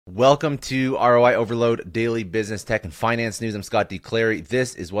Welcome to ROI Overload Daily Business Tech and Finance News. I'm Scott D. Clary.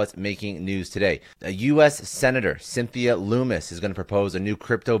 This is what's making news today. A U.S. Senator, Cynthia Lummis, is going to propose a new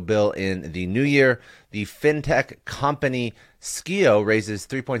crypto bill in the new year. The fintech company Skio raises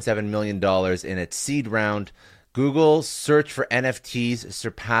 $3.7 million in its seed round. Google's search for NFTs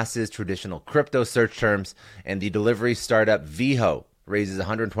surpasses traditional crypto search terms, and the delivery startup Veho raises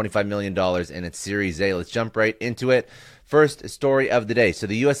 $125 million in its Series A. Let's jump right into it. First story of the day. So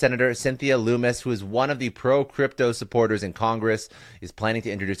the U.S. Senator Cynthia Lummis, who is one of the pro-crypto supporters in Congress, is planning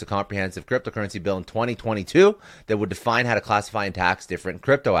to introduce a comprehensive cryptocurrency bill in 2022 that would define how to classify and tax different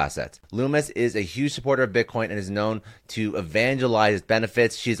crypto assets. Lummis is a huge supporter of Bitcoin and is known to evangelize its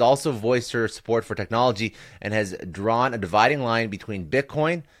benefits. She's also voiced her support for technology and has drawn a dividing line between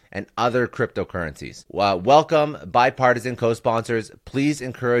Bitcoin and other cryptocurrencies. Welcome, bipartisan co-sponsors. Please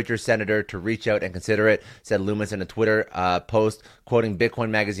encourage your senator to reach out and consider it, said Lummis in a Twitter post, quoting Bitcoin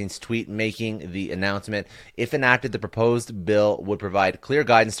Magazine's tweet making the announcement. If enacted, the proposed bill would provide clear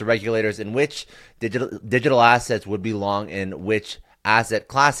guidance to regulators in which digital assets would belong in which asset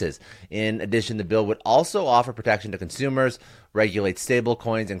classes. In addition, the bill would also offer protection to consumers, regulate stable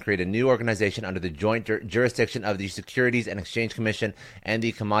coins, and create a new organization under the joint jurisdiction of the Securities and Exchange Commission and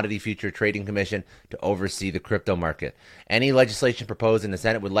the Commodity Future Trading Commission to oversee the crypto market. Any legislation proposed in the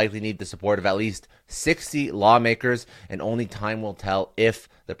Senate would likely need the support of at least 60 lawmakers, and only time will tell if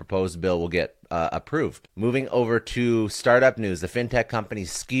the proposed bill will get approved. Moving over to startup news, the fintech company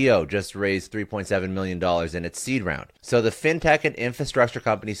Skio just raised $3.7 million in its seed round. So the fintech and infrastructure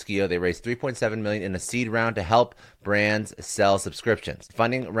company Skio, they raised $3.7 million in a seed round to help brands sell subscriptions. The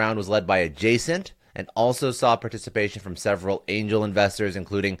funding round was led by Adjacent and also saw participation from several angel investors,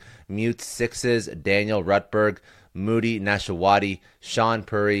 including Mute Sixes, Daniel Rutberg, Moody Nashawati, Sean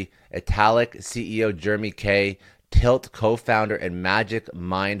Puri, Italic CEO Jeremy Kay, Tilt co-founder and Magic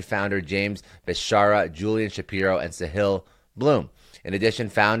Mind founder James Beshara, Julian Shapiro, and Sahil Bloom. In addition,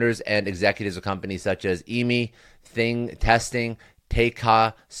 founders and executives of companies such as EMI, Thing Testing,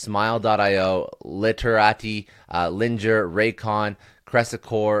 Teika, Smile.io, Literati, Linger, Raycon,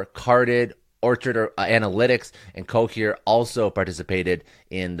 Cressicore, Carded, Orchard Analytics, and Cohere also participated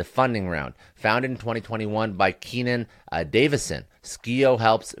in the funding round. Founded in 2021 by Keenan Davison, Skio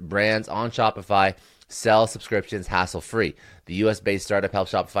helps brands on Shopify sell subscriptions hassle-free. The U.S.-based startup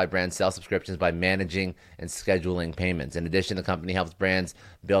helps Shopify brands sell subscriptions by managing and scheduling payments. In addition, the company helps brands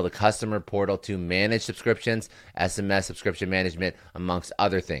build a customer portal to manage subscriptions, SMS subscription management, amongst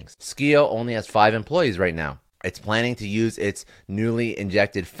other things. Skio only has 5 employees right now. It's planning to use its newly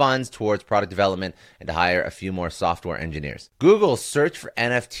injected funds towards product development and to hire a few more software engineers. Google's search for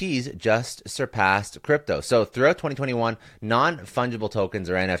NFTs just surpassed crypto. So throughout 2021, non-fungible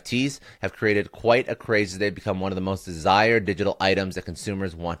tokens or NFTs have created quite a craze as they've become one of the most desired digital items that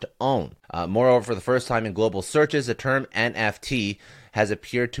consumers want to own. Moreover, for the first time in global searches, the term NFT has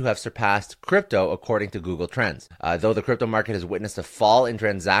appeared to have surpassed crypto according to Google Trends. Though the crypto market has witnessed a fall in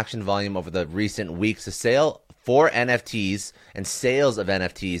transaction volume over the recent weeks, the sale for NFTs and sales of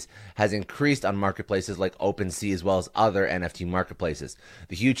NFTs has increased on marketplaces like OpenSea as well as other NFT marketplaces.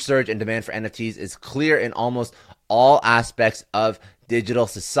 The huge surge in demand for NFTs is clear in almost all aspects of digital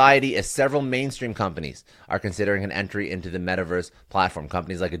society, as several mainstream companies are considering an entry into the metaverse platform.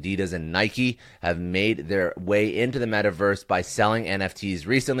 Companies like Adidas and Nike have made their way into the metaverse by selling NFTs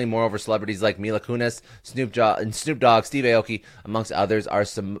recently. Moreover, celebrities like Mila Kunis, Snoop Dogg, Steve Aoki, amongst others,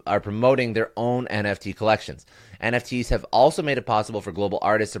 are promoting their own NFT collections. NFTs have also made it possible for global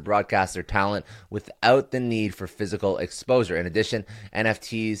artists to broadcast their talent without the need for physical exposure. In addition,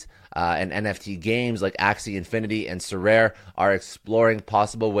 NFTs and NFT games like Axie Infinity and Sorare are exploring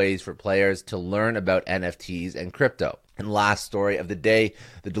possible ways for players to learn about NFTs and crypto. And last story of the day,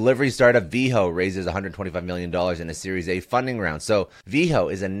 the delivery startup Veho raises $125 million in a Series A funding round. So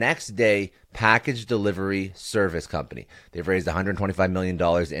Veho is a next-day package delivery service company. They've raised $125 million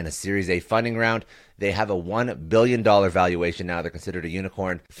in a Series A funding round. They have a $1 billion valuation now. They're considered a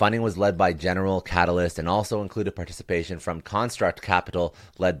unicorn. Funding was led by General Catalyst and also included participation from Construct Capital,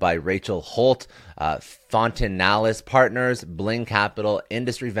 led by Rachel Holt, Fontinalis Partners, Bling Capital,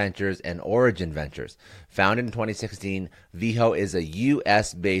 Industry Ventures, and Origin Ventures. Founded in 2016, Veho is a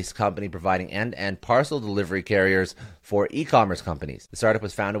U.S.-based company providing end-to-end parcel delivery carriers for e-commerce companies. The startup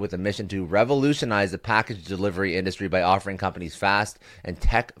was founded with a mission to revolutionize the package delivery industry by offering companies fast and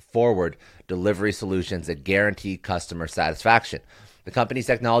tech-forward delivery solutions that guarantee customer satisfaction. The company's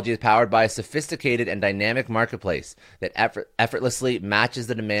technology is powered by a sophisticated and dynamic marketplace that effortlessly matches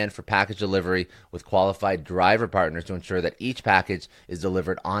the demand for package delivery with qualified driver partners to ensure that each package is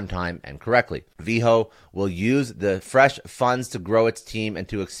delivered on time and correctly. Veho will use the fresh funds to grow its team and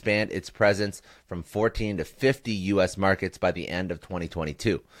to expand its presence from 14 to 50 U.S. markets by the end of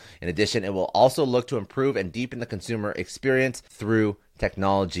 2022. In addition, it will also look to improve and deepen the consumer experience through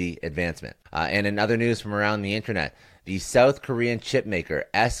technology advancement. And in other news from around the internet, the South Korean chip maker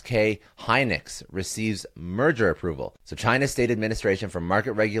SK Hynix receives merger approval. So China's State Administration for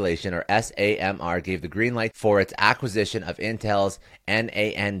Market Regulation, or SAMR, gave the green light for its acquisition of Intel's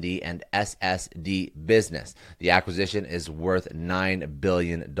NAND and SSD business. The acquisition is worth $9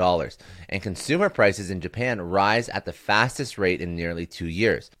 billion. And consumer prices in Japan rise at the fastest rate in nearly 2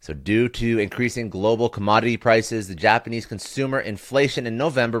 years. So due to increasing global commodity prices, the Japanese consumer inflation in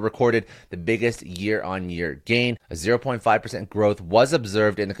November recorded the biggest year-on-year gain. A 0.5% growth was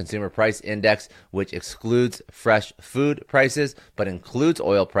observed in the consumer price index, which excludes fresh food prices but includes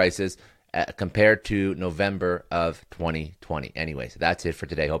oil prices compared to November of 2020. Anyway, so that's it for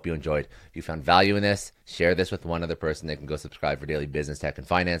today. Hope you enjoyed. If you found value in this, share this with one other person. They can go subscribe for daily business, tech, and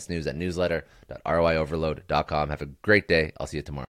finance news at newsletter.roioverload.com. Have a great day. I'll see you tomorrow.